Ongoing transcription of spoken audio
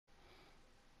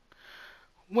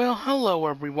Well, hello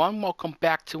everyone. Welcome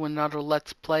back to another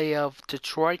Let's Play of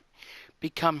Detroit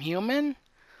Become Human.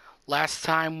 Last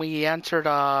time we entered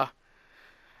a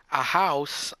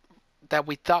house that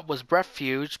we thought was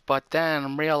refuge, but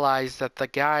then realized that the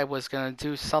guy was going to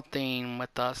do something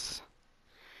with us.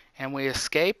 And we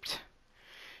escaped.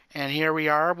 And here we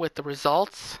are with the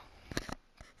results.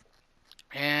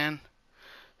 And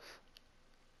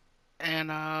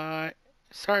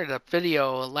sorry, the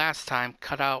video last time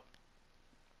cut out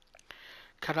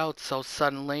so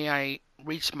suddenly. I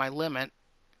reached my limit.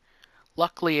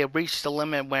 Luckily, it reached the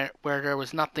limit where there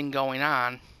was nothing going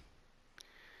on.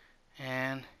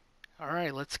 And,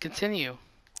 alright, let's continue.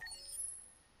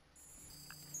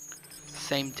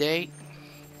 Same date.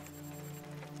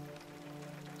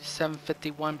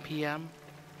 7:51 p.m.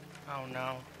 Oh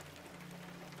no.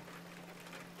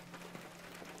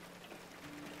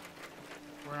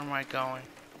 Where am I going?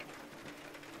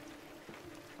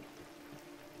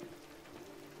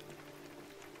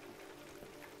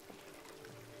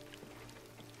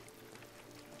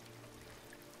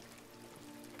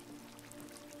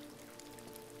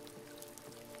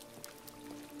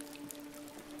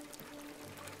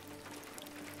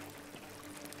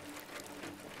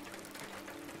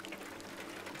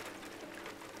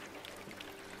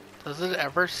 Does it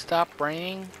ever stop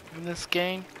raining in this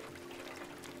game?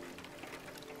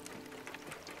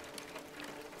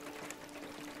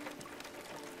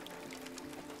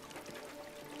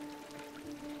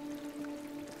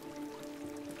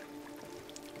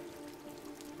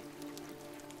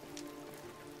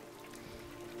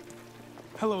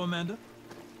 Hello, Amanda.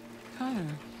 Connor,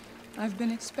 I've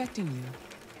been expecting you.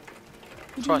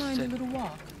 Would you Trusted. mind a little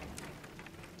walk?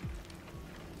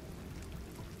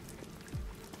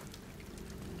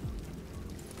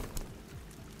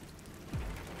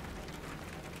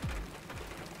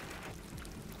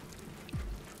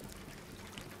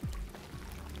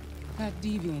 That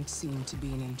deviant seemed to be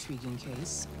an intriguing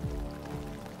case.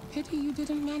 Pity you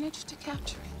didn't manage to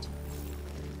capture it.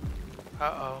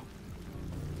 Uh-oh.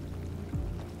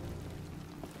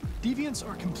 Deviants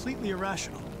are completely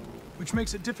irrational, which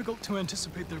makes it difficult to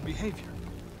anticipate their behavior.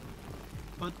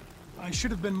 But I should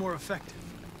have been more effective.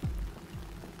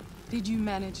 Did you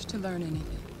manage to learn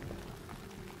anything?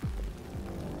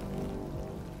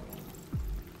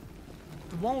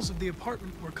 The walls of the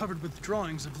apartment were covered with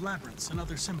drawings of labyrinths and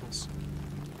other symbols.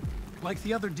 Like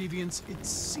the other deviants, it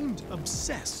seemed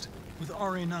obsessed with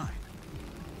RA9.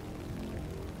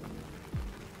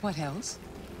 What else?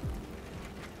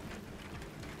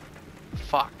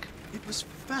 Fuck. It was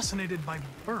fascinated by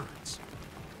birds.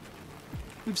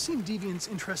 We've seen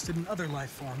deviants interested in other life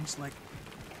forms, like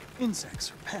insects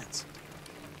or pets.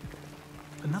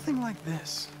 But nothing like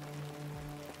this.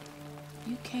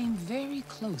 You came very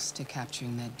close to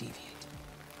capturing that deviant.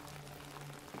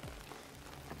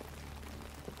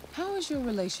 How is your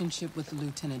relationship with the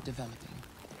lieutenant developing?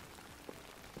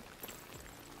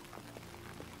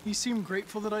 He seemed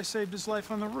grateful that I saved his life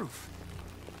on the roof.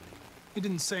 He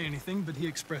didn't say anything, but he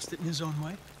expressed it in his own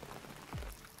way.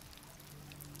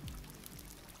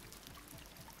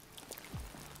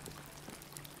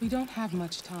 We don't have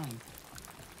much time.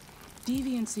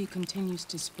 Deviancy continues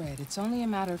to spread. It's only a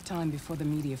matter of time before the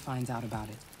media finds out about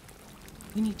it.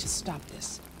 We need to stop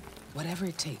this, whatever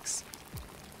it takes.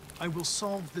 I will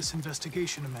solve this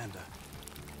investigation, Amanda.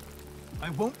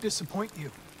 I won't disappoint you.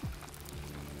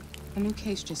 A new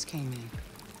case just came in.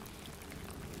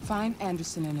 Find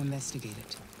Anderson and investigate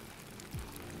it.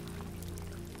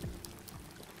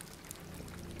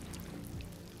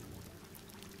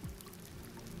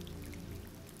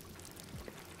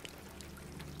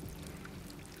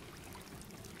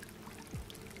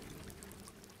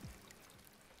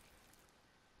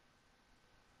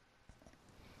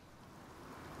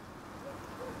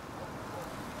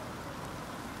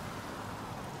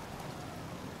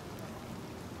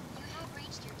 You have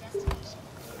reached your destination.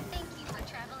 Thank you for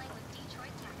traveling with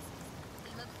Detroit Taxis.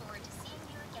 We look forward to seeing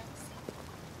you again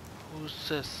soon. Who's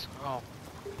this? Oh.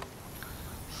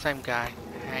 Same guy.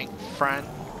 Hank. Friend.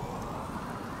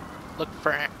 Look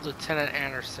for Lieutenant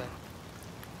Anderson.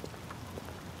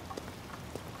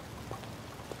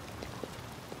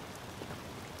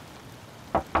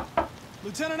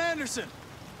 Lieutenant Anderson!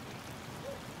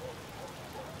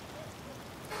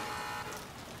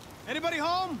 Anybody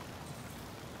home?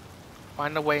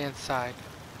 Find a way inside.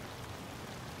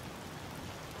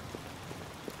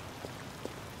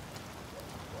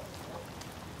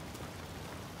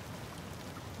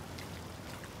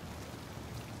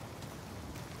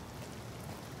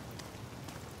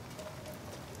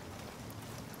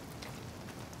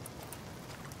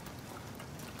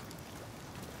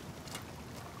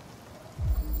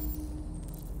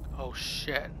 Oh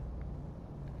shit.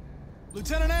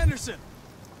 Lieutenant Anderson!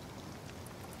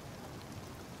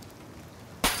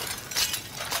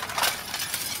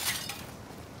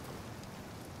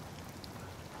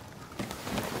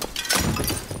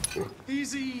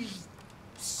 Easy,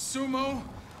 Sumo.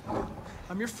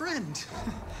 I'm your friend.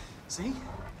 See?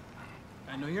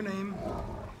 I know your name.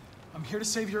 I'm here to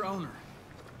save your owner.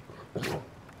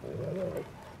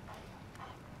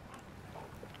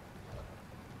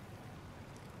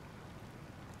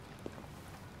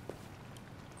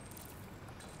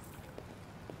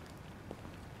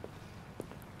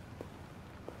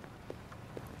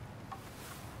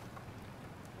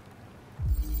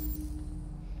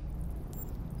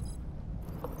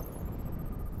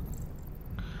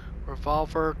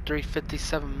 Revolver,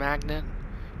 357 Magnum,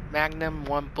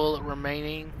 1 bullet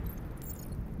remaining.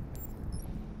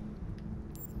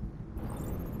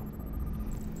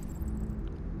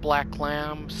 Black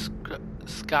Lamb,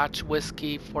 Scotch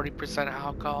whiskey, 40%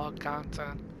 alcohol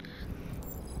content.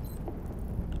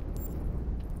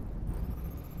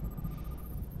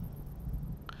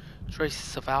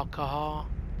 Traces of alcohol.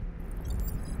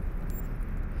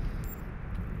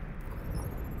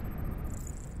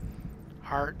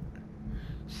 Heart.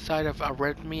 Site of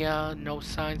arrhythmia, no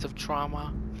signs of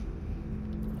trauma.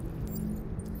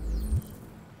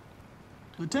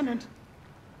 Lieutenant.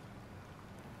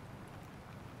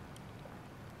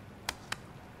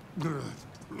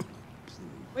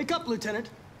 Wake up, Lieutenant.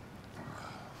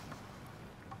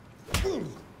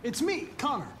 It's me,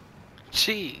 Connor.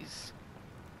 Jeez.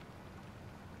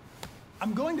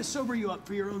 I'm going to sober you up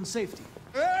for your own safety.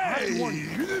 Hey!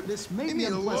 This may Leave be me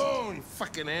unpleasant. alone, you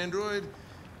fucking android.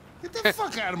 Get the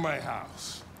fuck out of my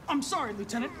house. I'm sorry,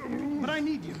 Lieutenant, but I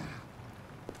need you.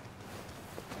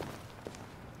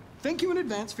 Thank you in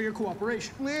advance for your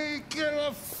cooperation. Get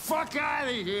the fuck out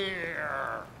of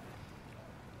here!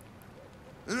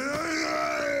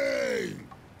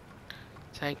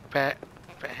 Tank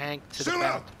Hank to the Sumo!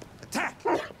 back. Attack!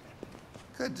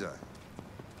 Good job.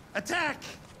 Attack!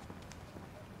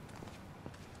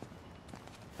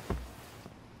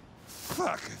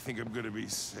 Fuck, I think I'm gonna be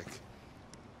sick.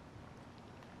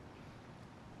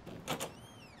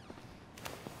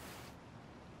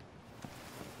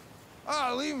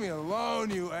 Oh, leave me alone,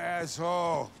 you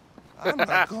asshole. I'm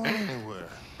not going anywhere.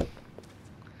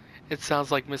 It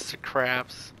sounds like Mr.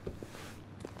 Krabs.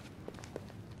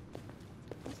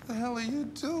 What the hell are you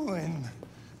doing?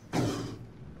 I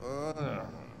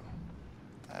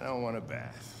don't want a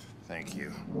bath. Thank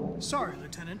you. Sorry,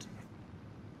 Lieutenant.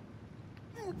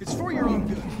 It's for your own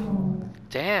good.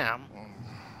 Damn.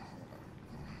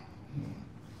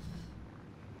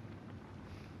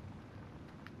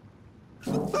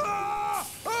 Ah!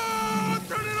 Ah!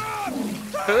 Turn it off!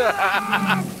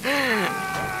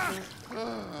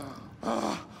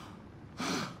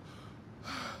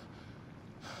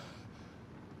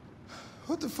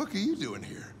 What the fuck are you doing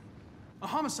here? A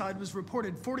homicide was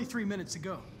reported 43 minutes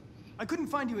ago. I couldn't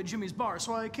find you at Jimmy's bar,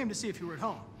 so I came to see if you were at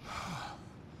home.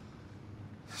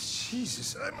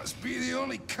 Jesus, I must be the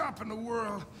only cop in the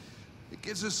world that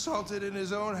gets assaulted in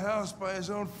his own house by his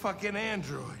own fucking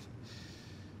android.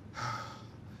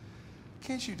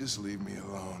 Can't you just leave me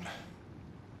alone?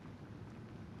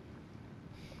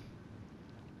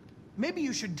 Maybe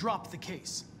you should drop the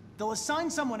case. They'll assign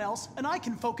someone else, and I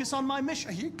can focus on my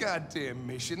mission. Your goddamn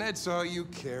mission, that's all you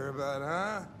care about,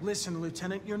 huh? Listen,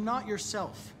 Lieutenant, you're not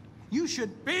yourself. You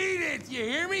should... Beat it, you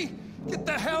hear me? Get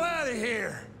the hell out of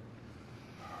here!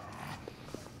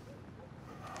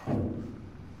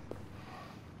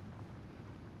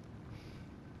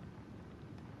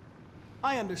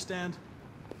 I understand.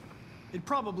 It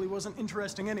probably wasn't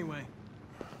interesting anyway.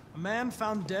 A man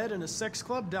found dead in a sex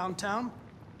club downtown.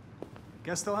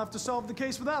 Guess they'll have to solve the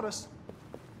case without us.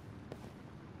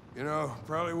 You know,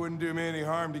 probably wouldn't do me any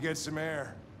harm to get some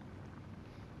air.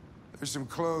 There's some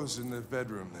clothes in the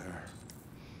bedroom there.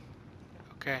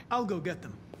 Okay. I'll go get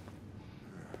them.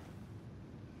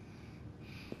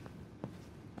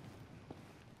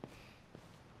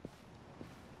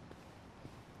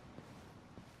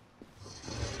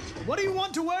 What do you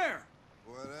want to wear?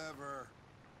 Whatever.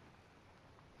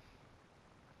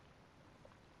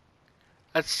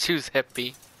 Let's choose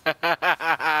hippie.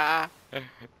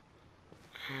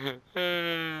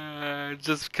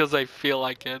 Just because I feel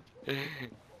like it.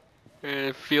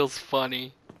 It feels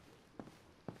funny.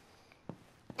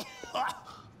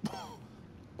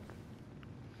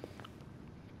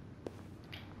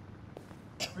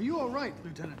 Are you all right,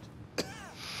 Lieutenant?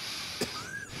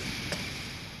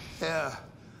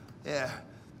 Yeah.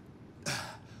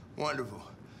 Wonderful.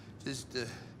 Just, give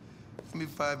me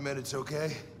 5 minutes,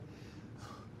 okay?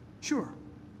 Sure.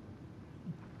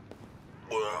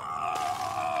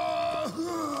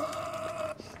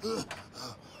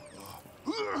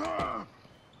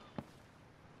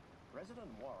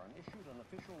 President Warren issued an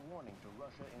official warning to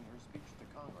Russia in her speech to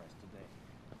Congress today,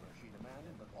 where she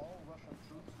demanded that all Russian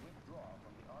troops withdraw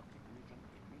from the Arctic region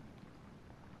immediately.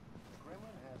 The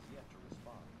Kremlin has yet to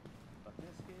respond, but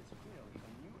this is clearly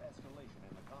a new escalation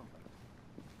in the conflict.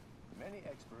 Many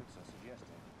experts are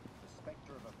suggesting the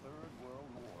specter of a third world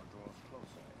war draws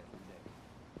closer every day.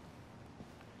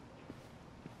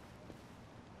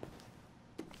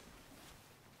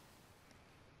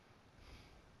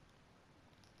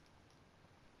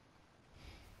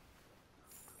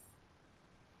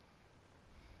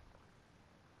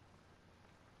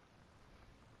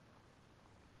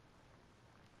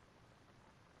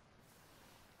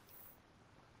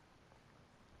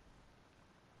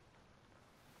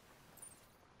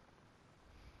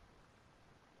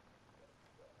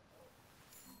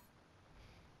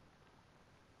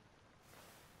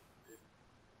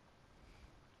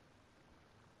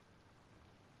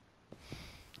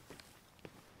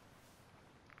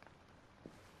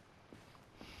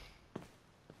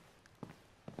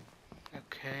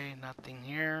 Okay, nothing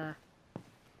here.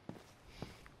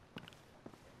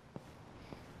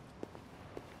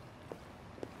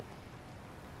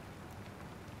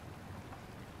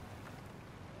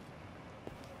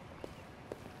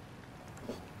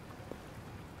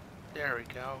 There we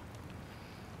go.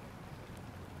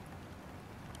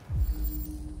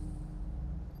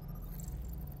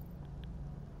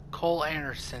 Cole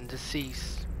Anderson,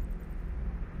 deceased.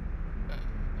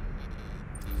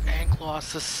 Hank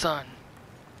lost his son.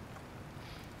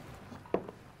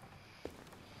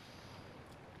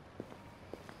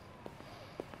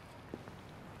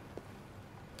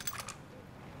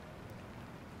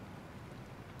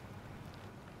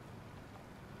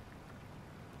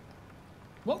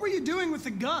 What were you doing with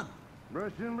the gun?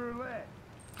 Russian roulette.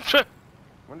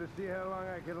 Wanted to see how long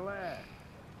I could last.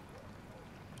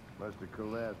 Must have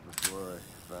collapsed before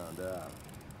I found out.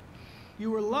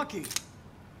 You were lucky.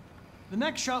 The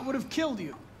next shot would have killed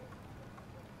you.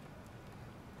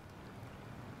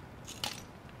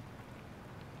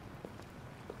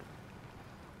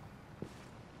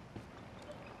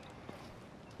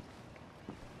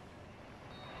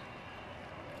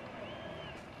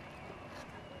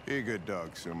 Be a good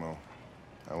dog, Sumo.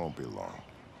 I won't be long.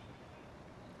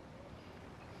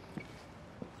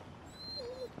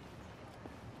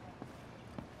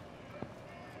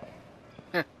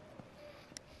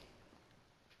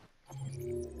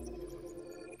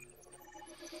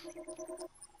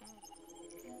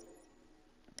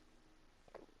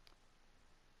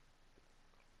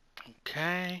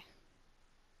 Okay.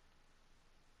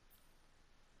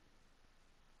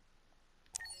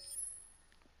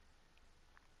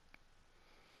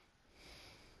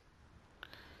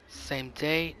 Same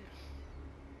date.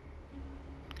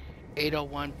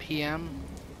 8:01 p.m.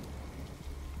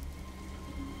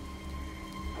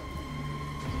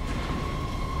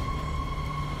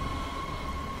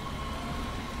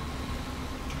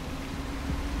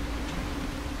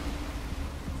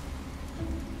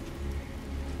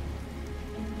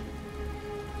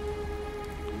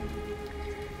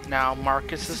 Now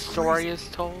Marcus's story is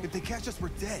told. If they catch us, we're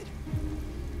dead.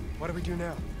 What do we do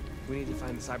now? We need to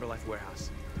find the CyberLife warehouse.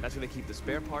 That's where they keep the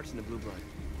spare parts and the blue blood.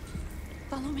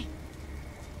 Follow me.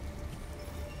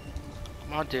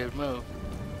 Come on, dude, move.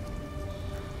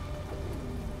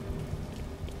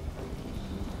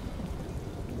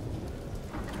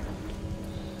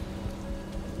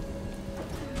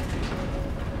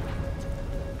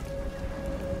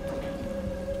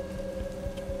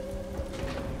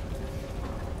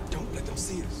 Don't let them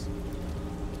see us.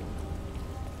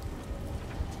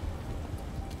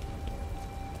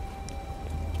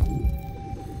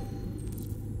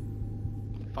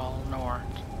 Follow north.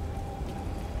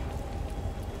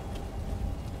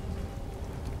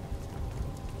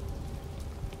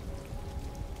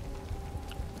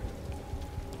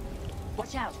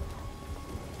 Watch out.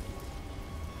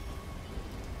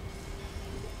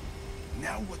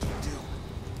 Now what do we do?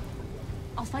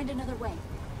 I'll find another way.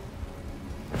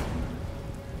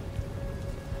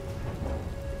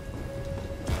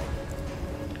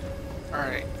 All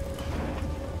right.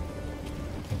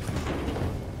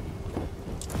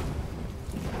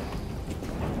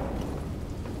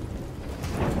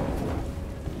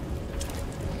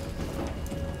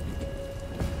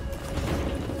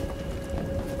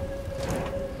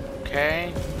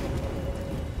 Okay.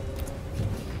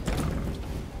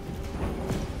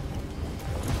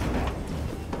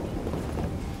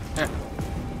 Heh.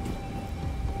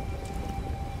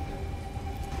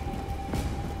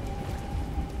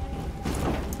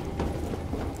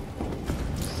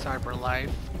 CyberLife.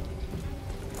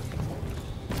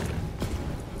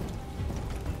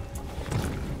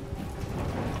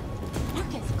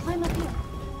 Marcus, climb up here.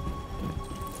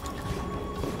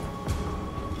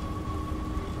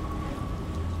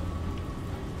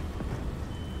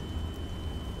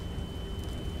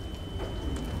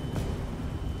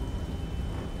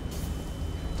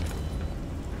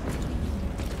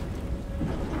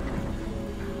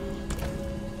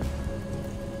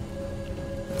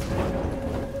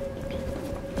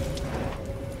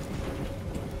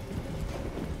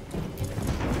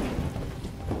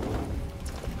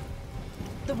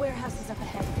 The warehouse is up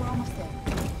ahead. We're almost there.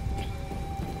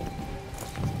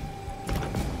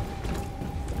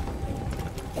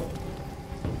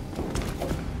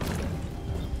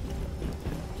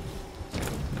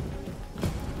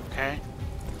 Okay.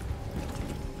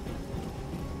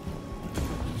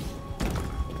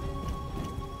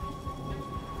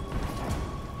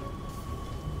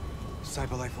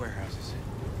 CyberLife warehouses.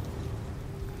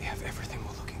 They have everything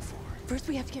we're looking for. First,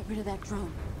 we have to get rid of that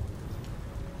drone.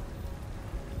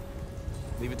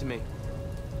 Leave it to me.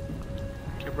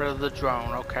 Get rid of the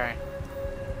drone, okay.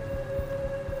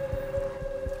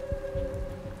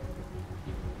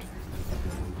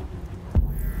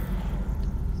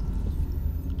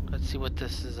 Let's see what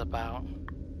this is about.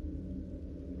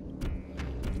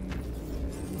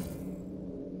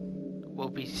 Will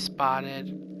be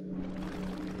spotted.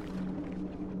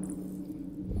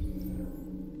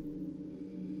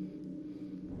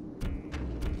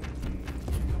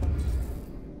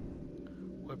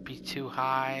 Would be too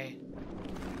high.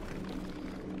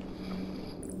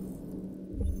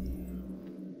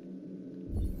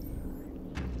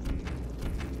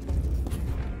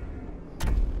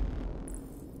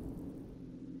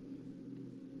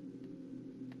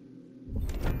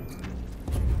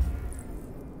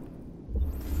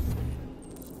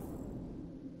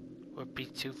 Would be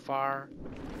too far.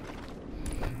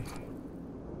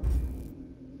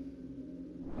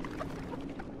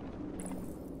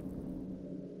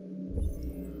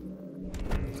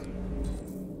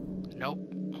 Nope.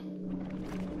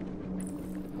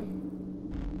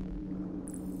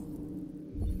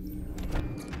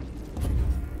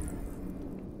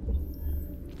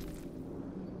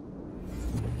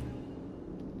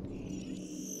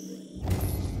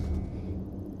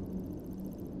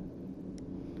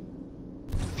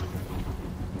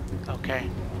 Okay.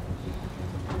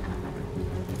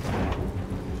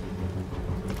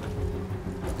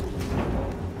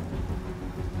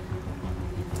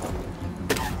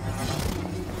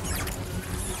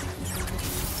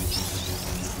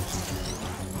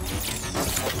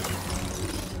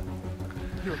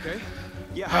 You okay?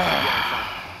 Yeah, I'm fine.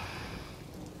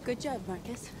 Good job,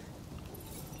 Marcus.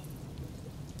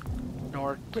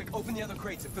 North. Quick, open the other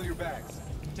crates and fill your bags.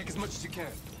 Take as much as you can.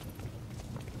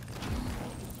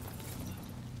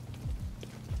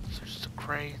 Search the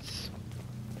crates.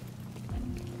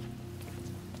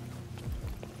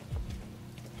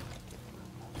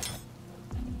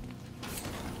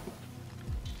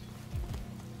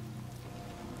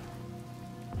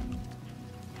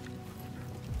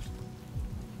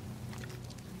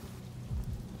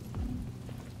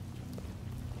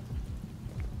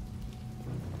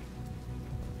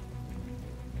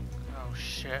 Oh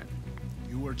shit.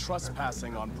 You were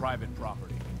trespassing on private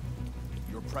property.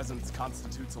 Your presence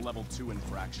constitutes a level 2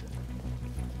 infraction.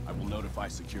 I will notify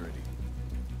security.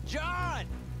 John!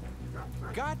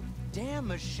 Goddamn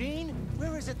machine!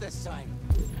 Where is it this time?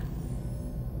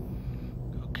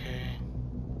 Okay.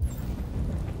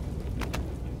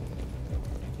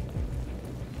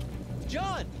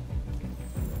 John!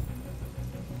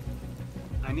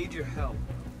 I need your help.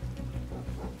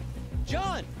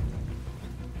 John!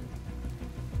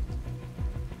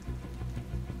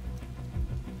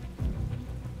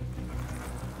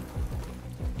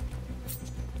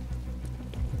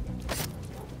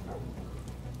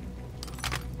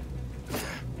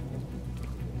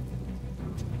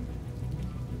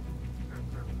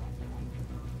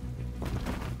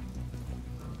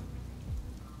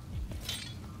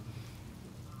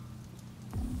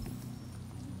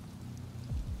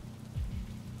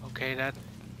 Okay, that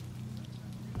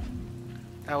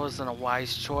wasn't a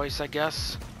wise choice, I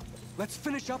guess. Let's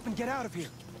finish up and get out of here.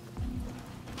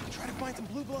 Try to find some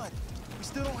blue blood. We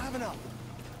still don't have enough.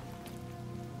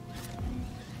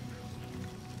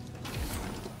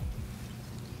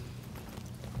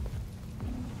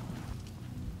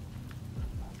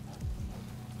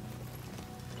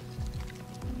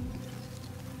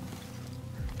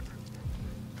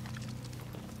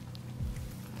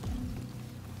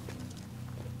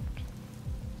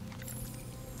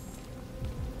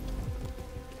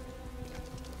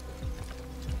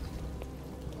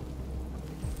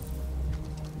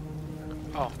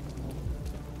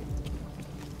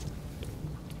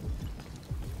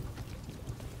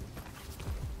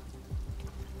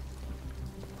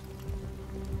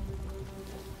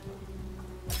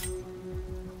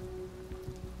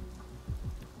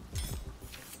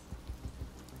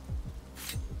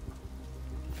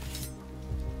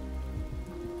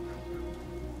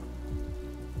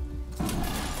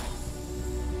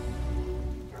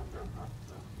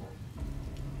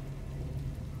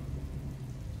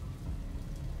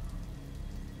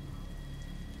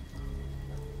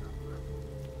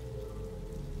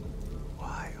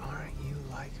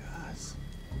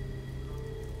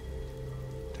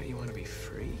 we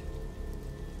free?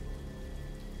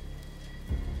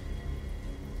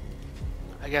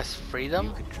 I guess freedom?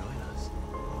 You could join us.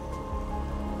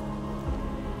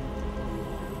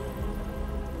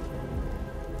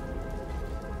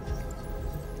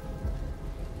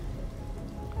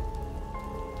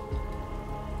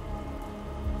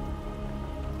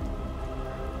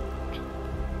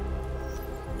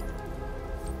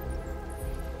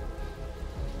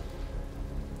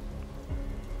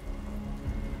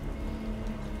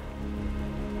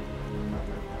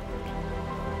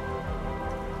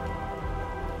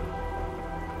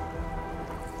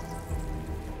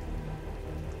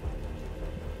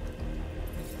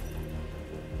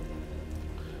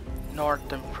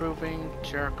 North improving,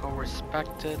 Jericho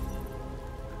respected.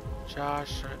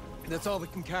 Josh. That's all we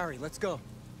can carry. Let's go.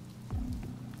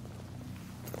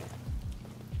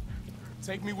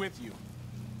 Take me with you.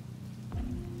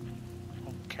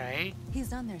 Okay.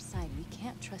 He's on their side. We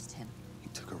can't trust him. He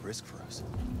took a risk for us.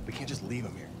 We can't just leave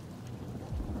him here.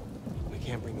 We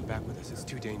can't bring him back with us. It's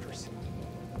too dangerous.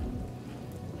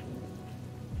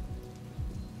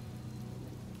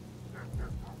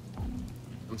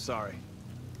 I'm sorry.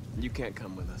 You can't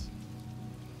come with us.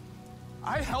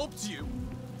 I helped you.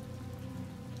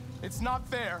 It's not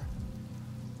fair.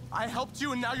 I helped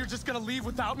you and now you're just gonna leave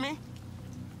without me?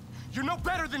 You're no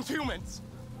better than humans.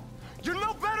 You're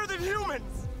no better than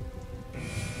humans!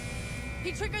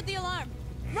 He triggered the alarm.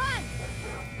 Run!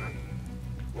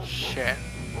 Shit.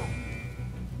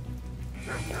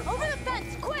 Over the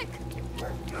fence, quick!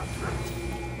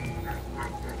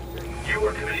 You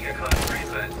are committing a class 3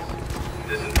 offense.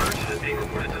 This infraction is being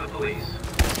reported to the police.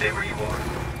 Stay where you are.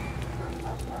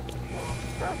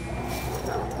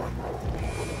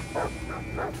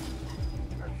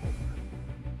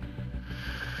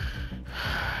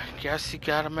 Guess you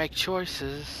gotta make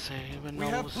choices. Even We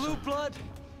have those- blue blood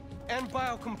and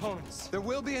biocomponents. There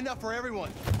will be enough for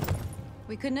everyone.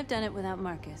 We couldn't have done it without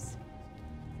Marcus.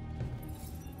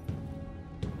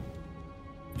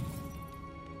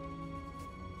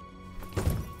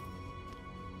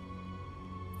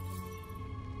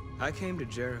 I came to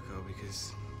Jericho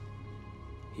because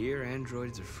here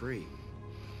androids are free.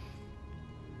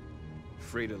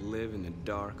 Free to live in the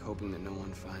dark, hoping that no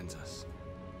one finds us.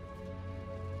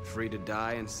 Free to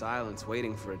die in silence,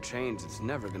 waiting for a change that's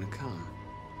never gonna come.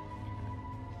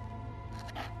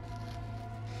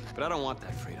 But I don't want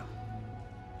that freedom.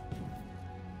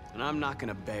 And I'm not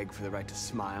gonna beg for the right to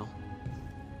smile,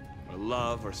 or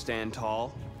love, or stand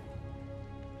tall.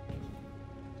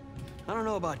 I don't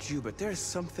know about you, but there's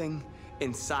something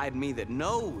inside me that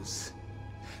knows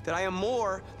that I am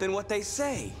more than what they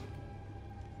say.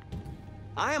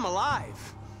 I am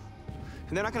alive,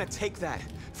 and they're not gonna take that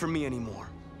from me anymore.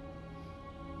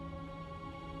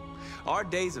 Our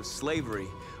days of slavery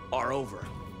are over.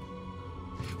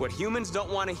 What humans don't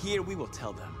want to hear, we will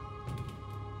tell them.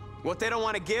 What they don't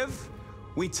want to give,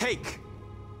 we take.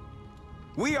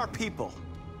 We are people.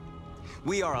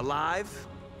 We are alive.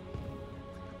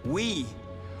 We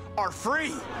are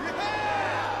free!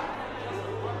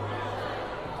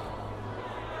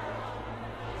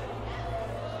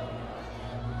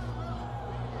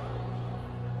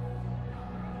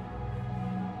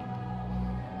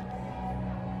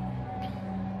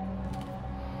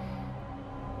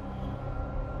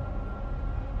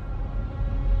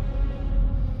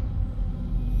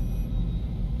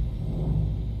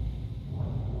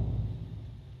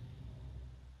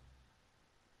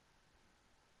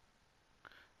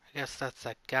 I guess that's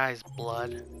that guy's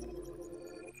blood.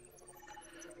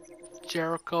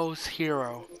 Jericho's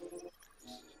hero.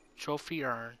 Trophy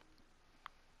earned.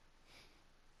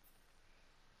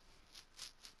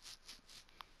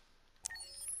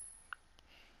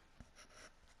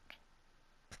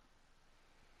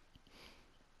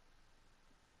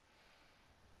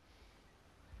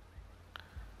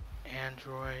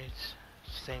 Androids.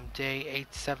 Same day,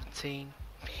 8:17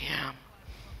 p.m.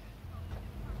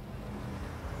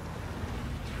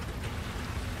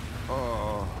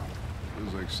 Oh,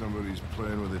 feels like somebody's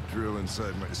playing with a drill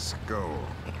inside my skull.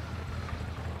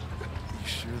 You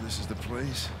sure this is the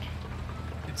place?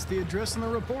 It's the address in the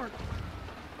report.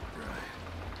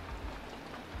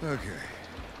 Right. Okay.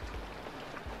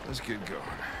 Let's get going.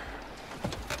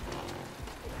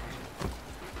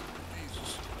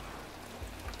 Jesus.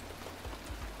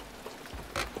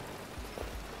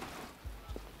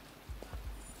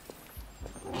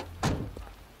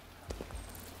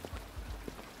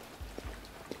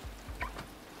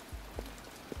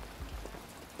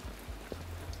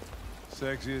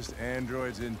 Sexiest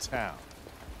androids in town.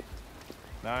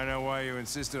 Now I know why you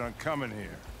insisted on coming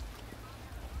here.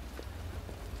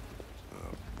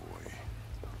 Oh, boy.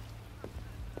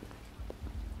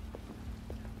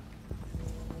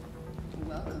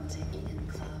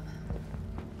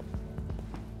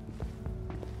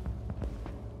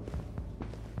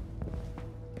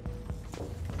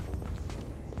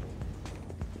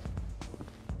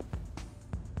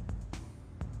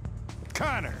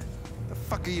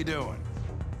 fuck are you doing?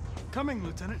 Coming,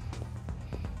 Lieutenant.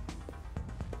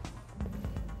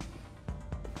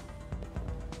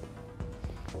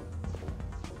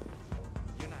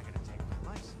 You're not gonna take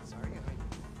my license, are you?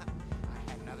 I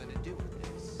had nothing to do with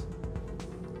this.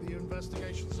 The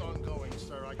investigation's ongoing,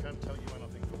 sir. I can't tell you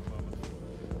anything for the moment.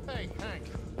 Hey, Hank.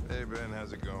 Hey, Ben,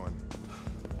 how's it going?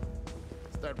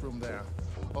 It's that room there.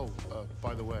 Oh,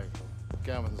 by the way,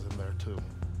 Gavin's in there, too.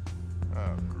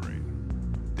 Oh, great.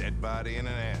 Dead body and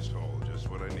an asshole, just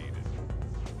what I needed.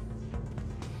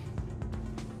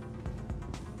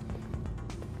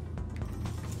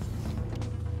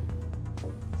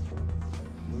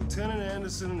 Lieutenant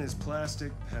Anderson and his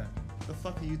plastic pet. The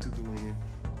fuck are you two doing here?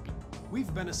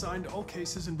 We've been assigned all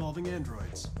cases involving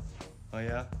androids. Oh,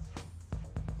 yeah?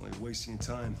 Only wasting your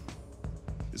time.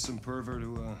 There's some pervert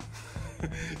who,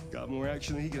 got more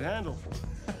action than he could handle.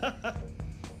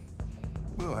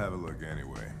 We'll have a look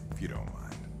anyway, if you don't mind.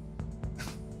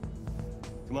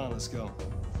 Come on, let's go.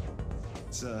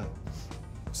 It's,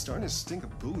 starting to stink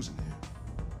of booze in here.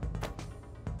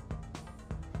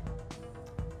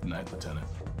 Good night, Lieutenant.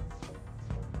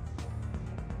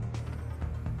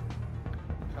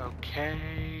 Okay,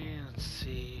 let's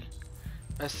see.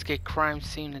 Investigate crime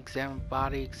scene, examine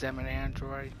body, examine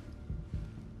android.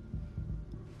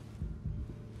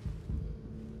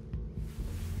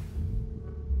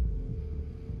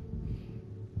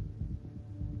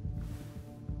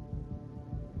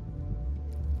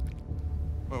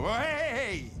 Oh,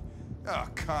 hey! Oh,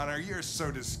 Connor, you're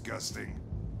so disgusting.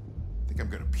 I think I'm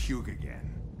gonna puke again.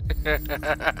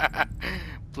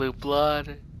 Blue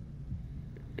blood.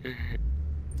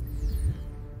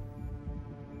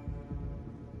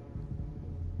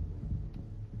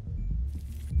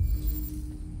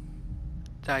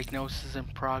 Diagnosis in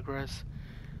progress.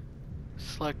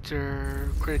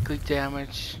 Selector critically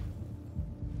damaged.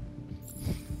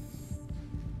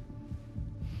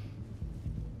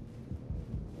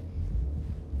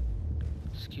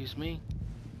 Excuse me.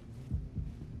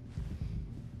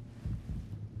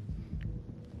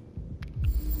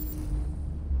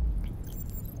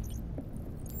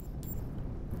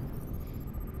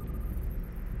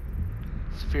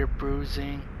 Severe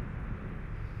bruising.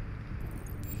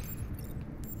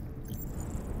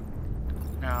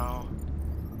 No.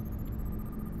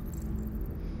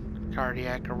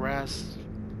 Cardiac arrest.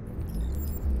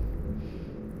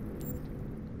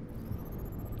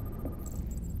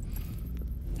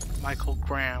 Michael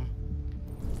Graham.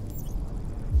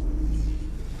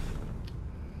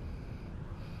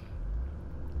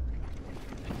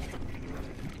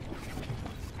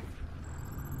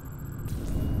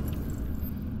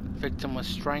 Victim was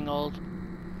strangled.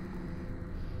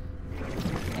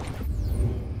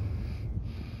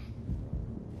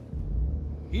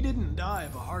 He didn't die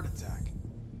of a heart attack.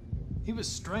 He was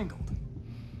strangled.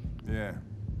 Yeah,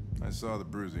 I saw the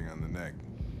bruising on the neck.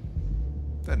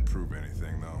 Doesn't prove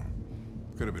anything, though.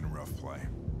 Could have been rough play.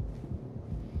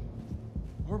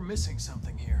 We're missing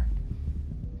something here.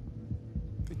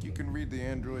 Think you can read the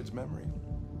android's memory?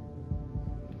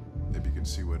 Maybe you can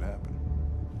see what happened.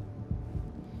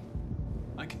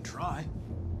 I can try.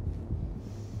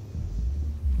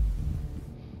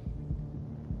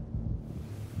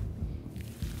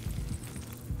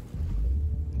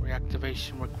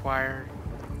 Reactivation required.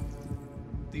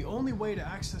 The only way to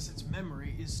access its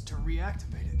memory is to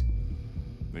reactivate it.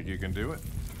 Think you can do it?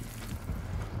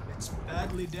 It's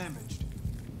badly damaged.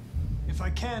 If I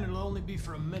can, it'll only be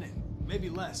for a minute, maybe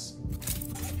less.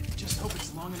 I just hope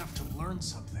it's long enough to learn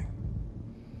something.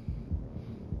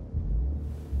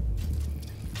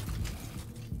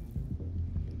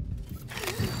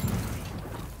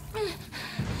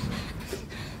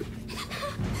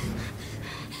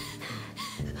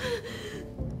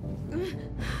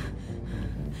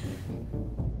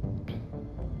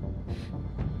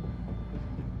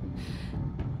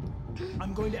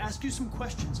 I'm going to ask you some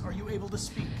questions. Are you able to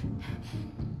speak?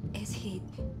 Is he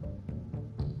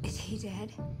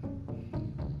dead?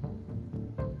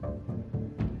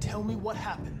 Tell me what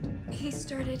happened. He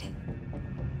started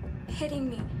hitting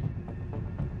me.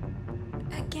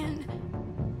 Again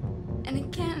and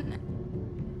again.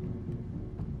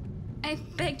 I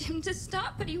begged him to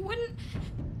stop, but he wouldn't.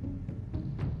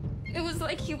 It was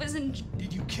like he was in...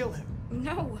 Did you kill him?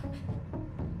 No.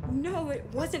 No, it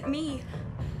wasn't me.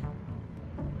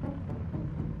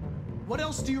 What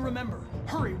else do you remember?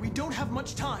 Hurry, we don't have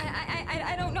much time.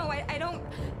 I don't know. I don't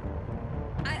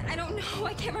know.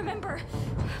 I can't remember.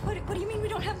 What do you mean we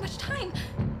don't have much time?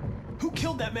 Who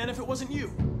killed that man if it wasn't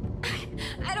you?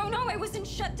 I don't know. I was in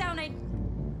shutdown. I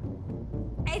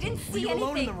didn't see anything. Were you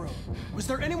alone in the room? Was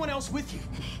there anyone else with you?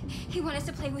 He wanted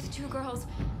to play with two girls.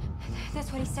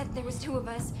 That's what he said. There was two of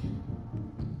us.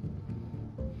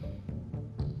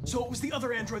 So it was the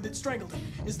other android that strangled him.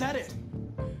 Is that it?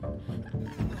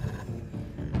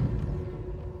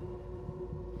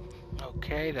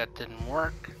 Okay, that didn't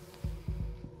work.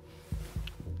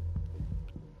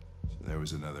 So there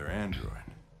was another android.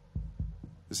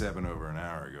 This happened over an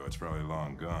hour ago. It's probably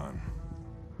long gone.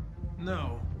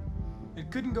 No. It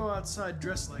couldn't go outside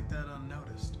dressed like that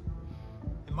unnoticed.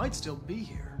 It might still be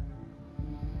here.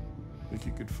 Think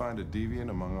you could find a deviant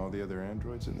among all the other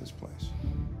androids in this place?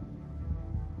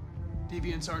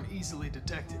 Deviants aren't easily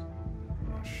detected.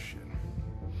 Oh, shit.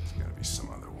 There's gotta be some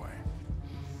other way.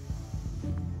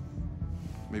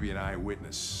 Maybe an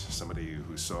eyewitness, somebody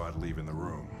who saw it leaving the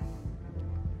room.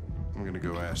 I'm gonna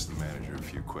go ask the manager a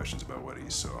few questions about what he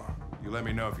saw. You let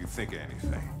me know if you think of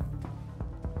anything.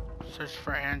 Search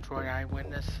for android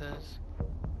eyewitnesses.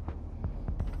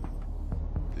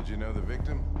 Did you know the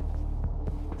victim?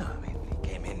 No, I mean, he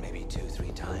came in maybe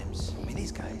 2-3 times. I mean,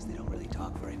 these guys, they don't really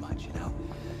talk very much, you know?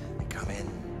 They come in,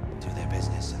 do their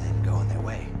business, and then go on their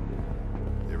way.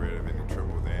 You ever had any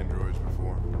trouble with androids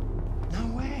before? No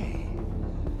way.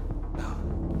 No.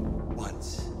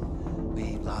 Once.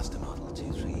 We lost a model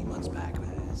 2-3 months back.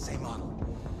 Same model.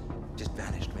 Just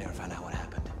vanished. We never found out what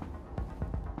happened.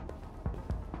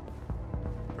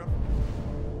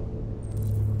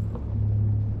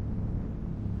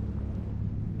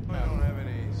 I don't have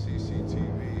any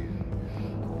CCTV.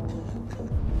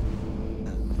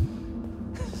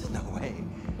 No way.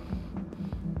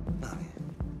 No,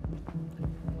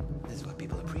 this is what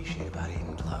people appreciate about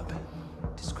Eden Club.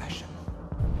 Discretion.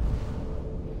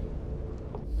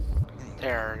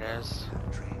 There it is.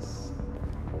 Trace.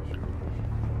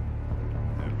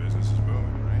 That business is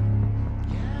booming, right?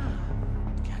 Yeah.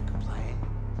 Can't complain.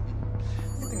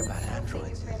 The thing about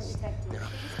androids is they're up to their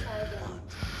want.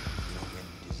 You don't get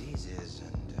diseases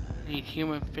and Need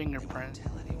human fingerprint.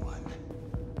 tell anyone.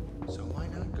 So why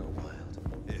not go wild?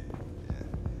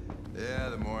 Yeah,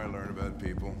 the more I learn about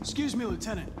people. Excuse me,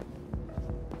 Lieutenant.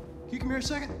 Can you come here a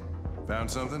second? Found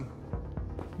something?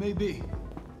 Maybe.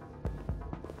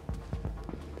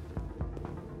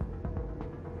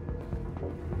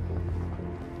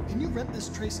 Can you rent this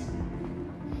Tracy?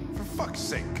 For fuck's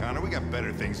sake, Connor, we got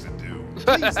better things to do.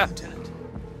 Please, Lieutenant.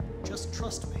 Just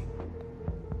trust me.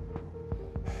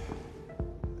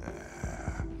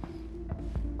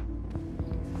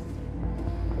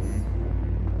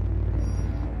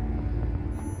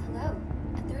 Hello.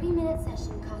 A 30-minute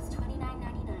session costs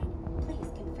 $29.99. Please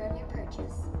confirm your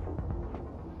purchase.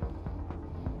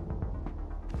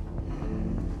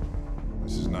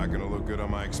 This is not gonna look good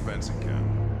on my expense account.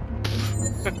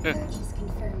 Purchase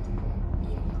confirmed.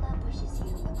 Eden Club wishes you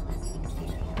a pleasant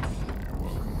experience. You're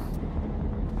welcome.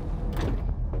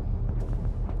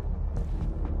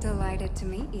 Delighted to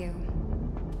meet you.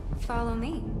 Follow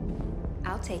me.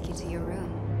 I'll take you to your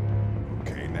room.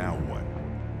 Okay, now what?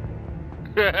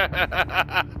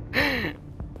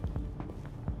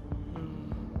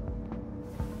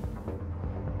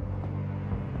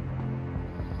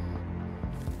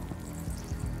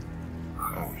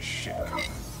 Holy shit, Connor.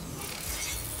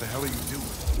 What the hell are you doing?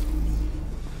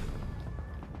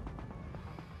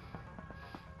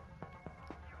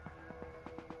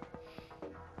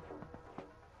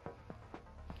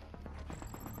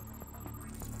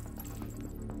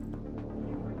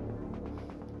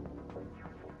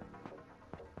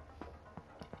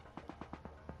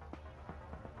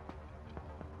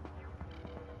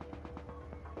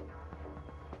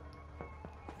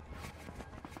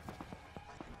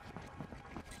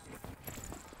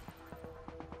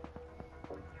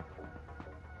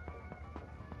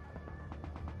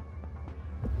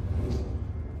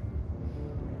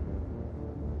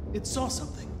 It saw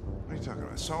something. What are you talking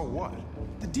about? Saw what?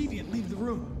 The deviant leave the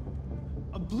room.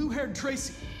 A blue-haired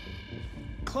Tracy.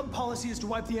 Club policy is to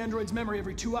wipe the android's memory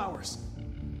every 2 hours.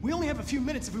 We only have a few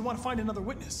minutes if we want to find another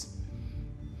witness.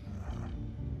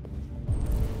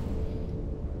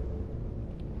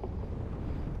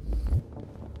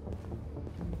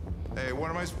 Hey, what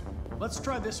am I... Let's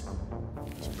try this one.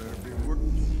 This better be work...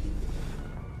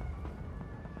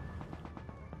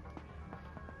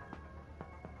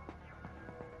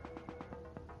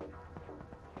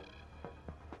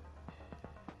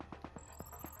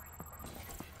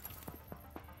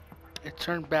 It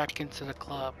turned back into the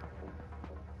club.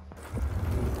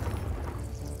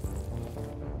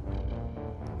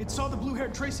 It saw the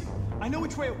blue-haired Tracy. I know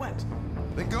which way it went.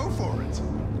 Then go for it.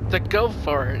 To go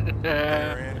for it.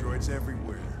 There are androids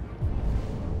everywhere.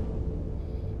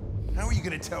 How are you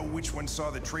gonna tell which one saw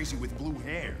the Tracy with blue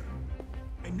hair?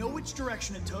 I know which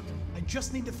direction it took. I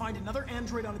just need to find another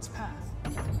android on its path.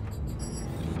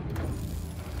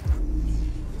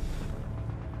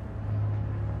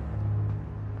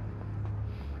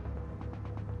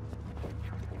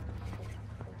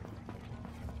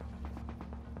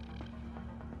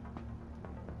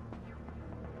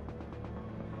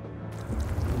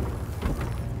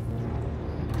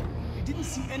 I didn't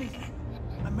see anything.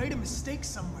 I made a mistake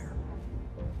somewhere.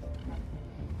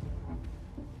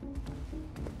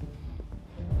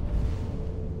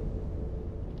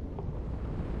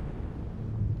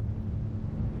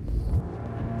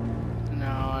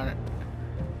 No,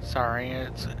 sorry,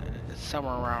 it's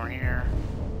somewhere around here.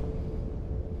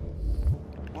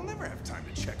 We'll never have time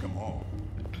to check them all.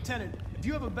 Lieutenant, if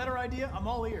you have a better idea, I'm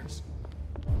all ears.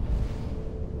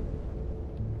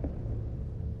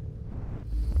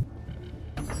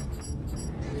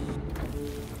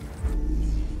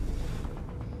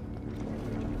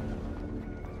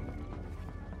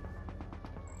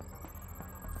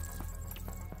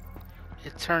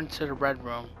 It turned to the red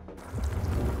room.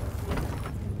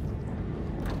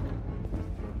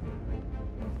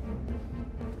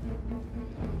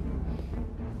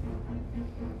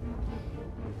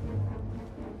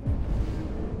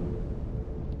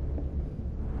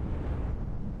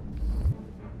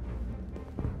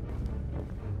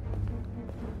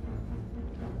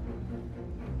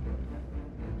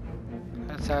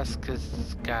 Let's ask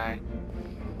this guy.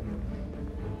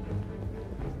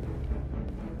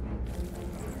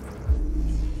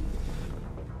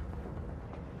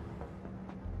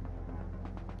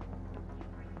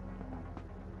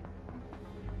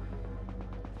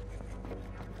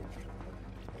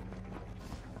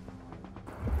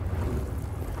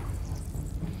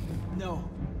 No.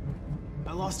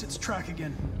 I lost its track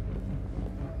again.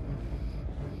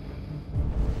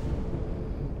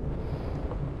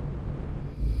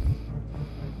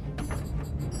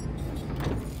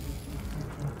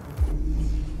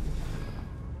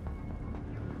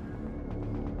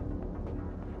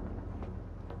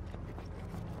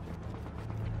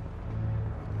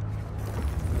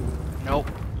 Nope.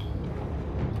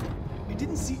 I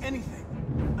didn't see anything.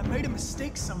 I made a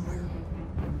mistake somewhere.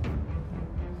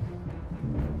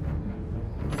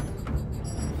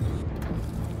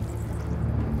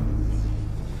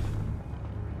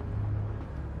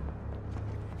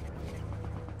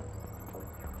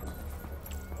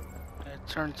 It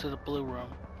turned to the blue room.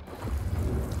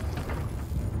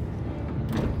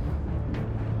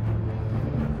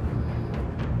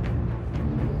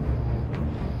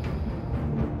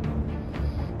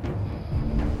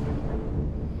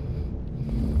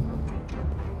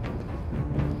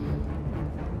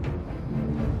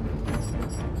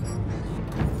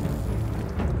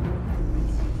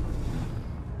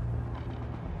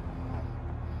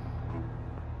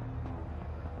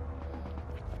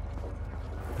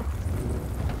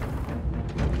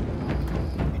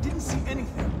 I didn't see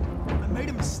anything. I made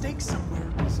a mistake somewhere.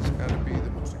 This has got to be the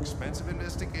most expensive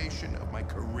investigation of my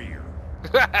career.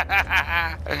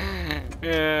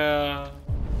 Yeah.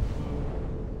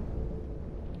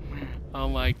 Oh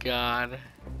my god.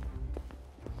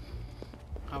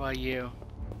 How about you?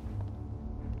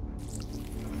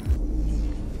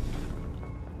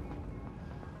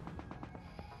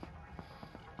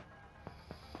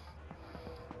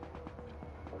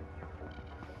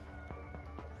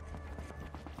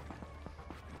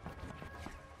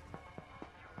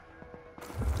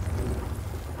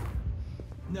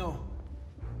 No.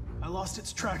 I lost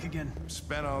its track again.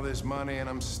 Spent all this money and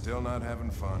I'm still not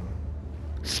having fun.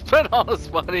 Spent all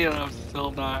this money and I'm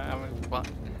still not having fun.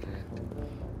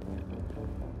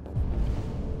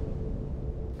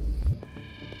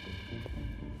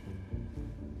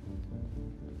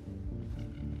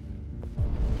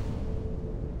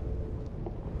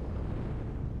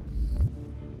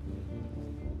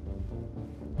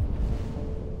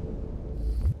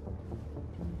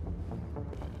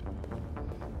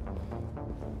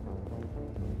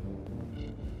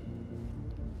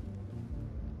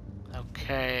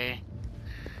 Okay.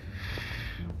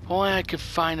 If only I could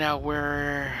find out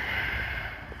where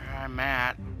I'm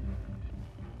at.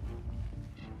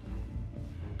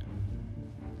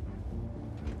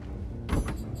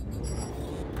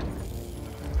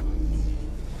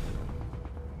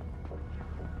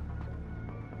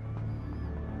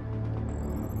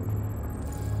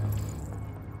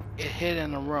 It hid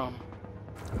in a room.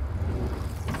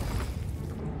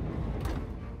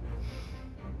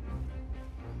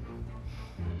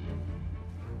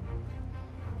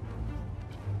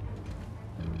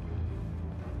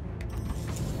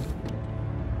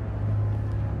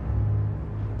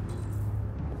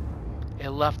 It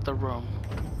left the room.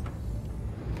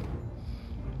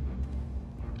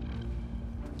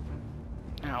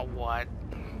 Now what?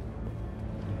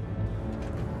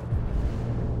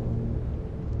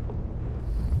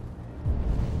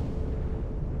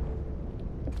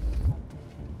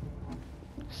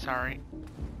 Sorry.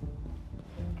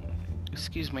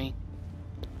 Excuse me.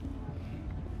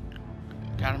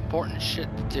 Got important shit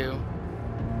to do.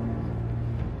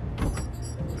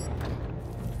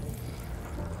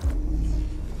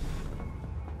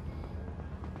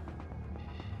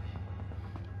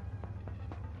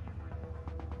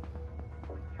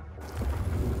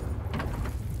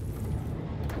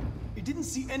 You didn't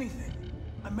see anything.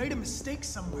 I made a mistake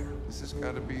somewhere. This has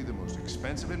got to be the most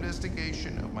expensive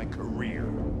investigation of my career.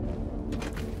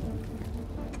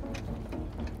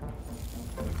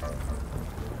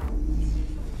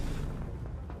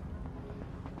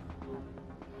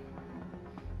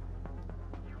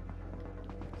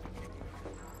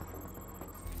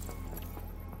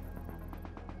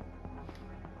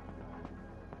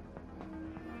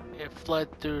 It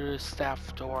fled through the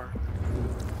staff door.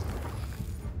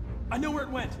 I know where it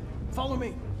went. Follow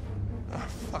me. Oh,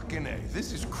 fucking A.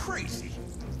 This is crazy.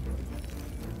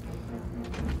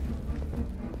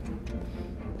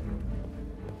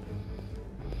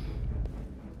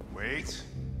 Wait.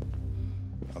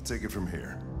 I'll take it from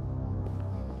here.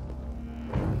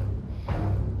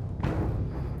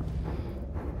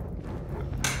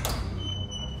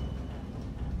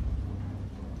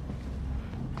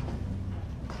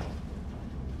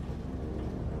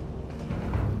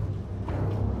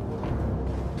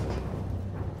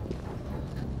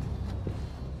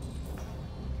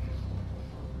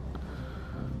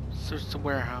 Search the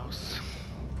warehouse.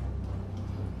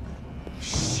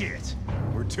 Shit!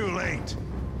 We're too late.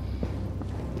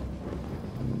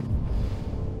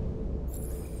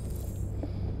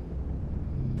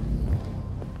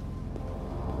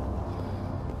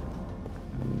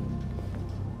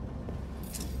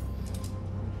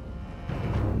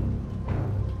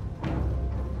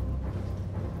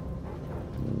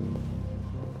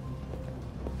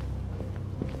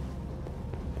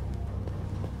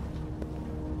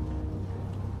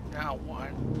 Now what?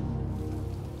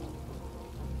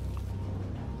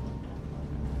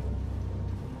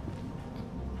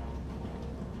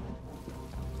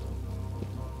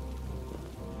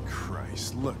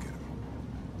 Christ, look at them.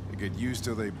 They get used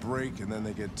till they break, and then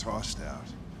they get tossed out.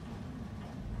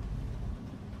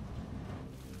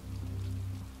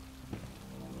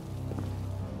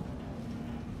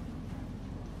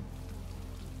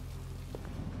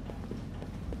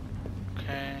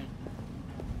 Okay.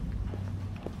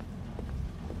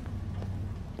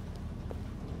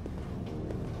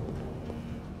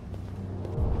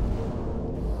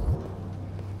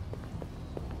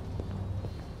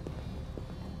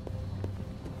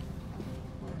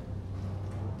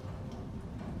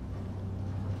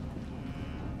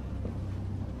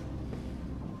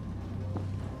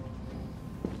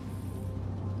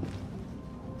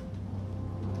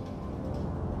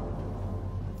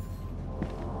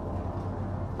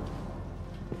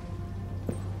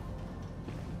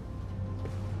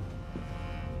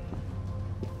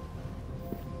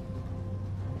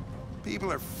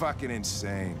 People are fucking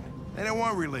insane. They don't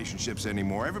want relationships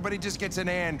anymore. Everybody just gets an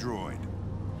android.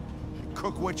 They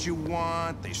cook what you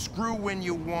want, they screw when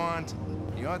you want.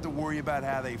 You don't have to worry about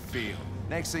how they feel.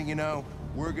 Next thing you know,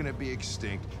 we're gonna be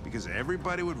extinct because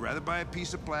everybody would rather buy a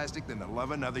piece of plastic than to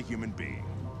love another human being.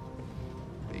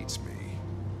 Beats me.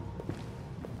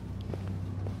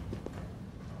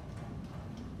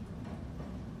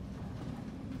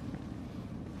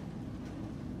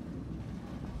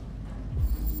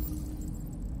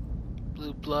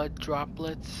 Blue blood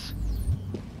droplets.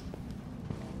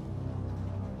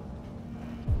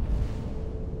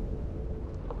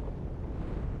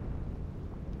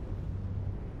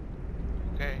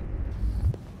 Okay.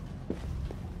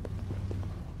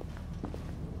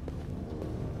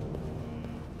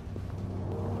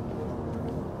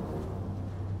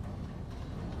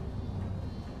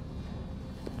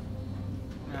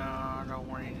 No, don't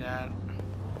worry that.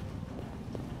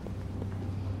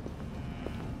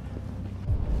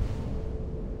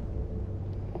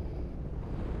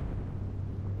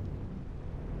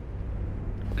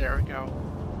 There we go.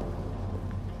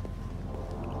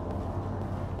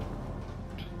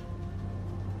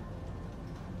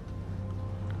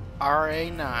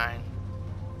 RA9.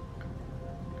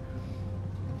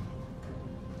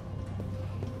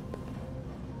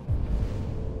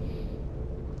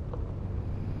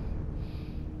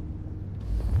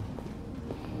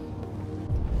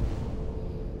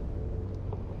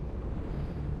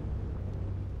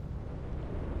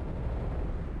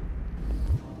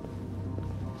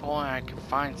 If only I could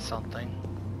find something.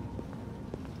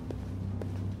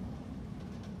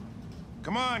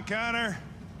 Come on, Connor.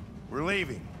 We're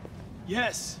leaving.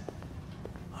 Yes.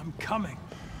 I'm coming.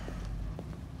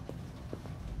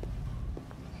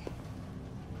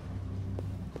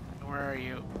 Where are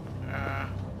you?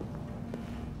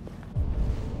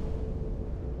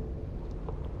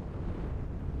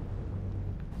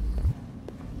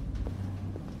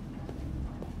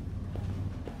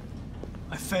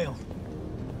 I failed.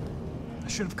 I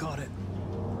should have caught it.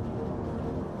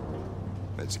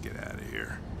 Let's get out of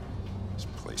here. This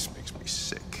place makes me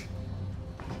sick.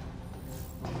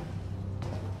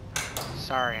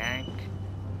 Sorry, Hank.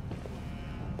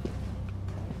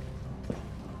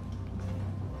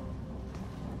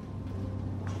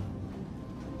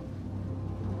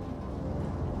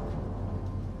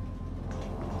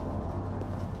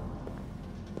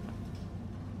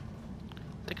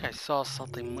 I think I saw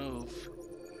something move.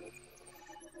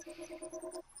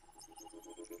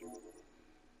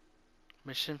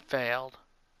 Mission failed.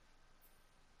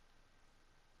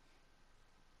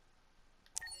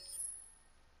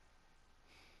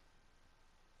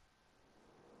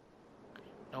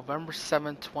 November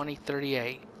 7th,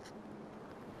 2038.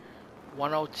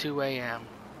 1:02 a.m.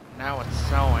 Now it's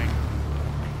snowing.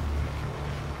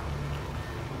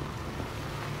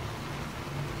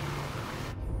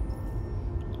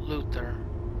 Luther.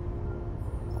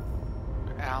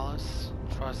 Alice.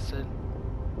 Trusted.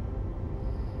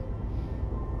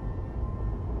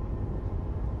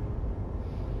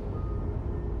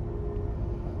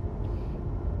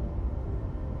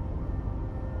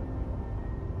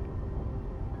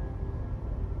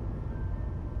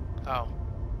 Oh.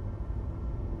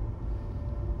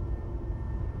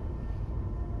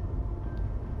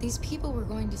 These people we're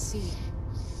going to see.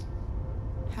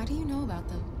 How do you know about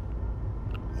them?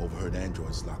 Overheard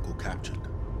androids Laco captured.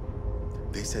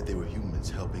 They said they were humans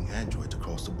helping androids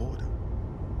across the border.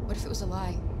 What if it was a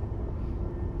lie?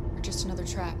 Or just another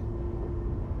trap?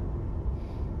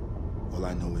 All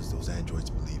I know is those androids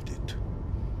believed it.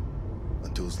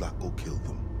 Until Zlatko killed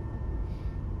them.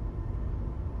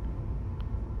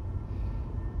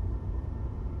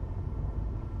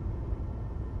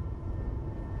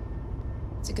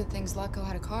 It's a good thing Zlatko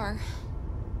had a car.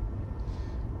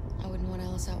 I wouldn't want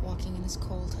Alice out walking in this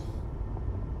cold.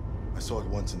 I saw it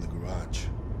once in the garage.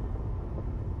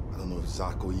 I don't know if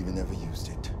Zlatko even ever used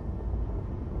it.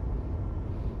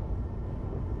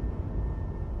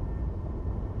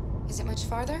 Is it much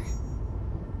farther?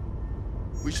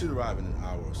 We should arrive in an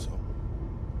hour or so.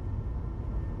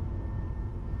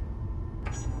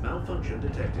 Malfunction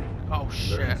detected. Oh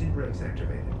shit. Emergency brakes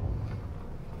activated.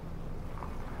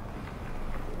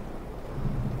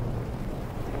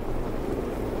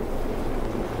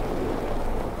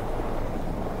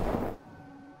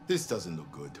 This doesn't look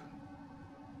good.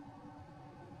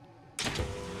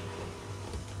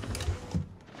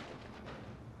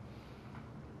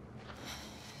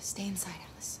 Stay inside,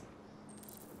 Alice.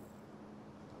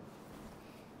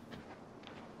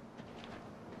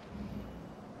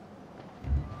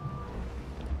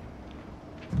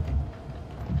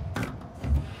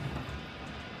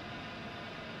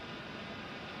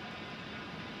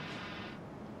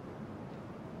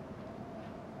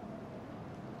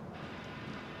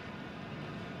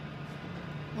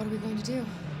 What are we going to do?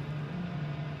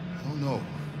 I don't know.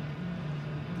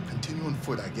 Continue on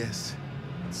foot, I guess.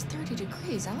 It's 30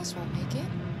 degrees. Alice won't make it.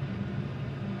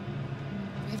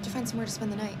 We have to find somewhere to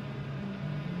spend the night.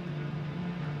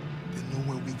 There's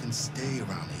nowhere we can stay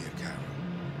around here, Carol.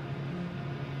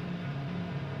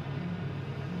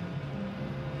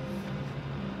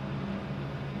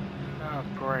 Oh,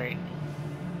 great.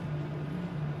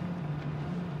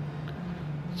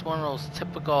 It's one of those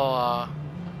typical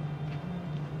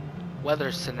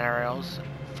weather scenarios.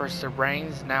 First it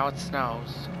rains, now it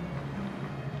snows.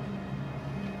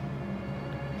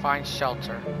 Find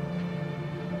shelter.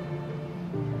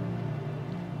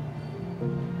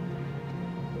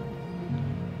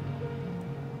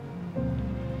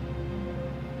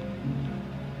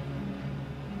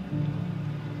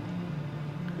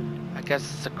 I guess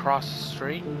it's across the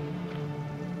street.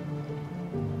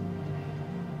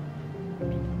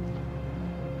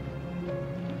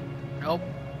 Nope.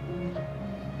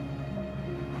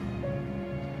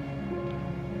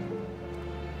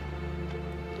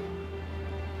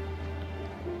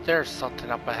 There's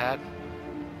something up ahead.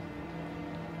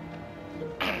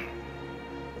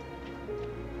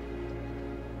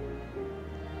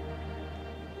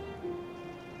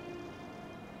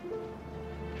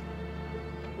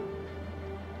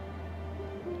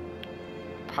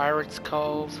 Pirates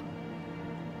Cove.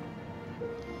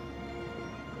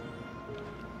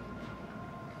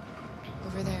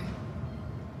 Over there.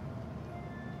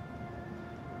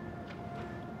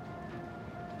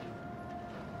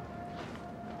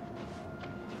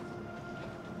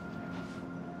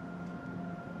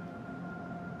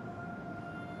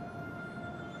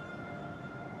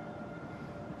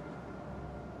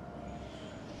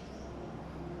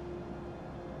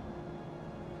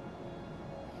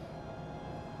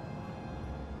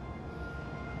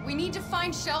 We need to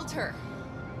find shelter.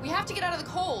 We have to get out of the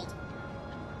cold.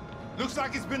 Looks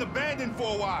like it's been abandoned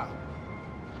for a while.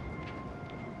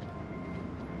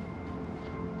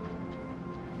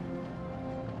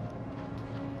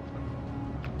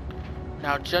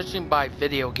 Now, judging by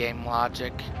video game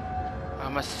logic,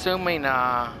 I'm assuming,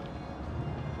 that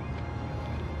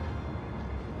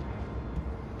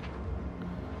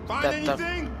Find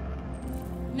anything?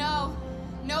 No.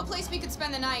 No place we could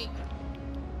spend the night.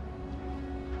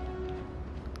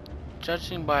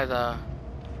 Judging by the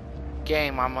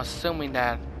game, I'm assuming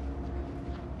that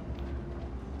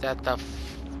the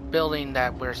building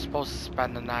that we're supposed to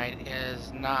spend the night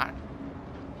is not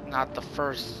the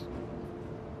first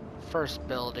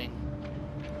building.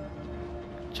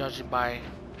 Judging by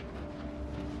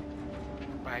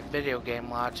video game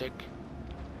logic.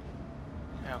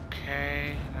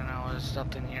 Okay, I know there's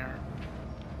nothing here.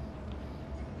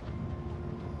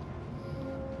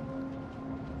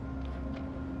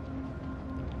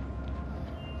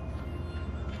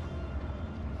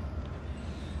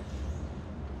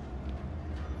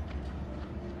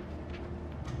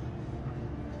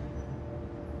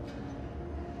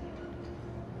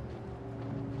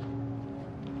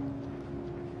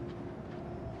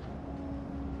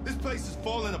 This place is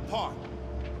falling apart.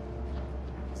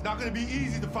 It's not gonna be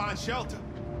easy to find shelter.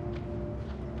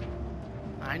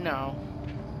 I know.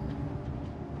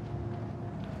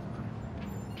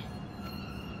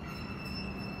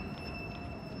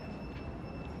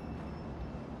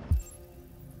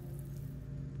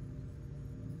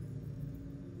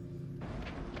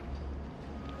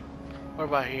 What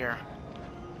about here?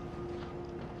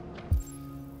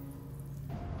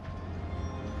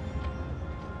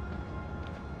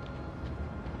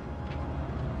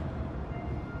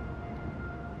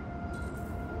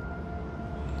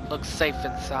 Looks safe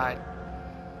inside.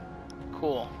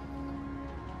 Cool.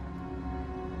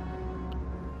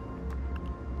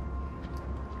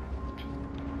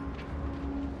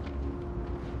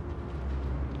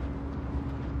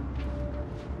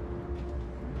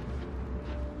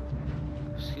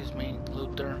 Excuse me,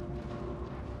 Luther.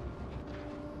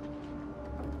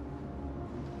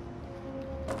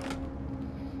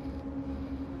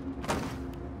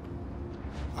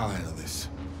 I'll handle this.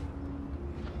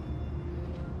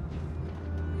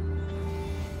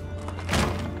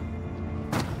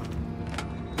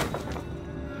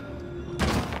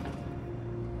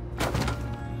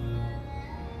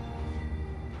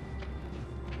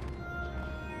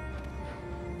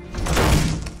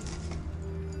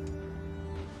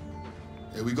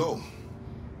 Here we go.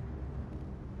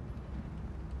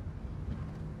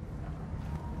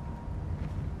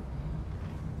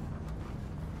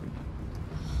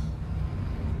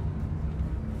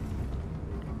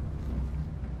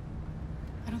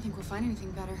 I don't think we'll find anything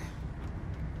better.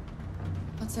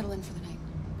 Let's settle in for the night.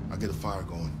 I'll get a fire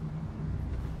going.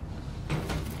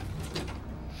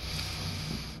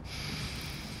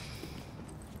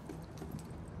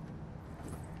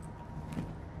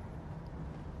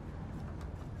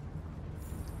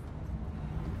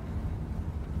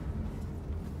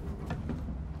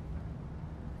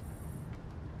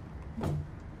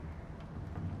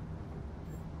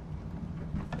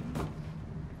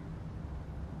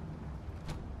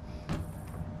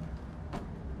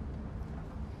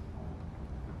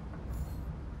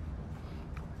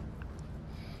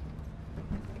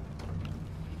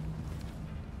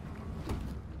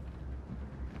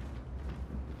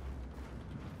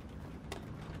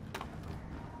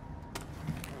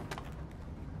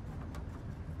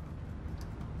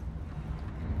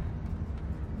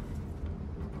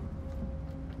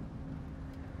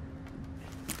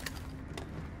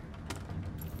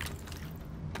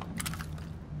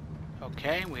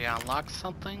 Okay, we unlocked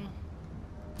something.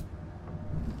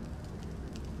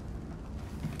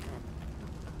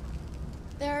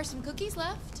 There are some cookies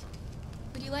left.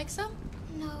 Would you like some?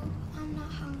 No, I'm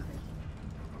not hungry.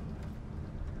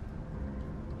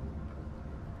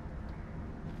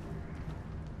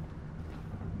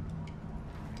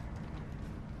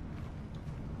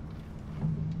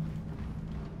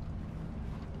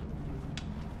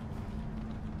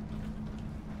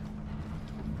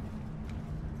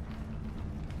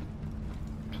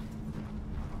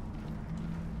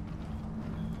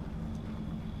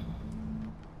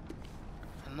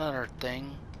 Another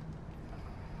thing.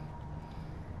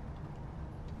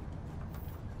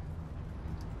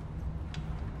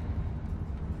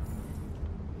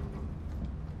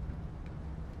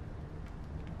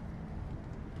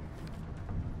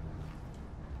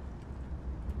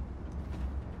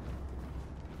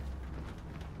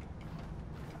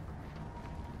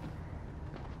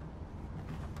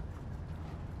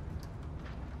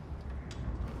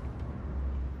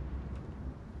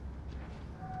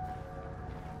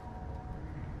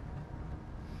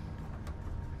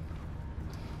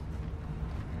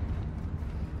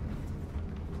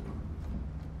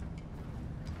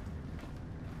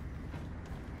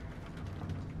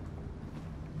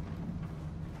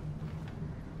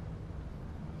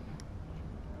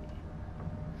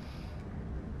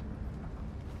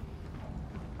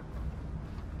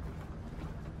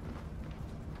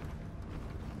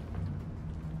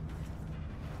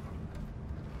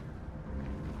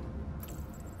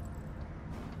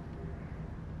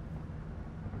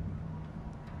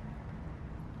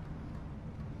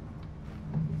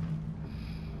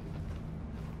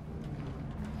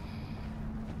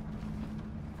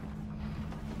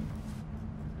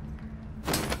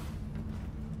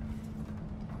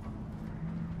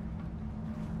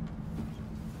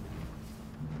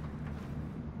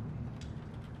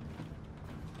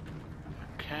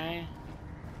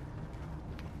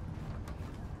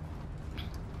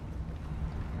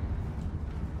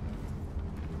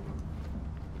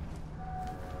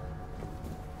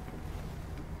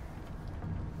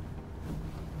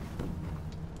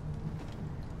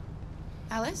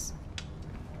 Alice?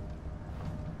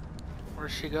 Where'd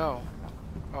she go?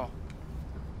 Oh.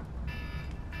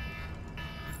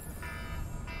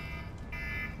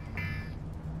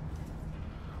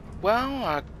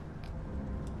 Well,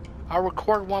 I'll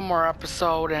record one more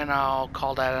episode and I'll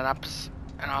call that an episode,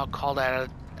 and I'll call that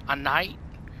a night.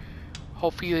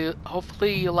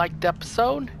 Hopefully you liked the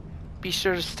episode. Be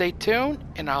sure to stay tuned,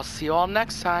 and I'll see you all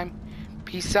next time.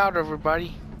 Peace out,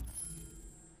 everybody.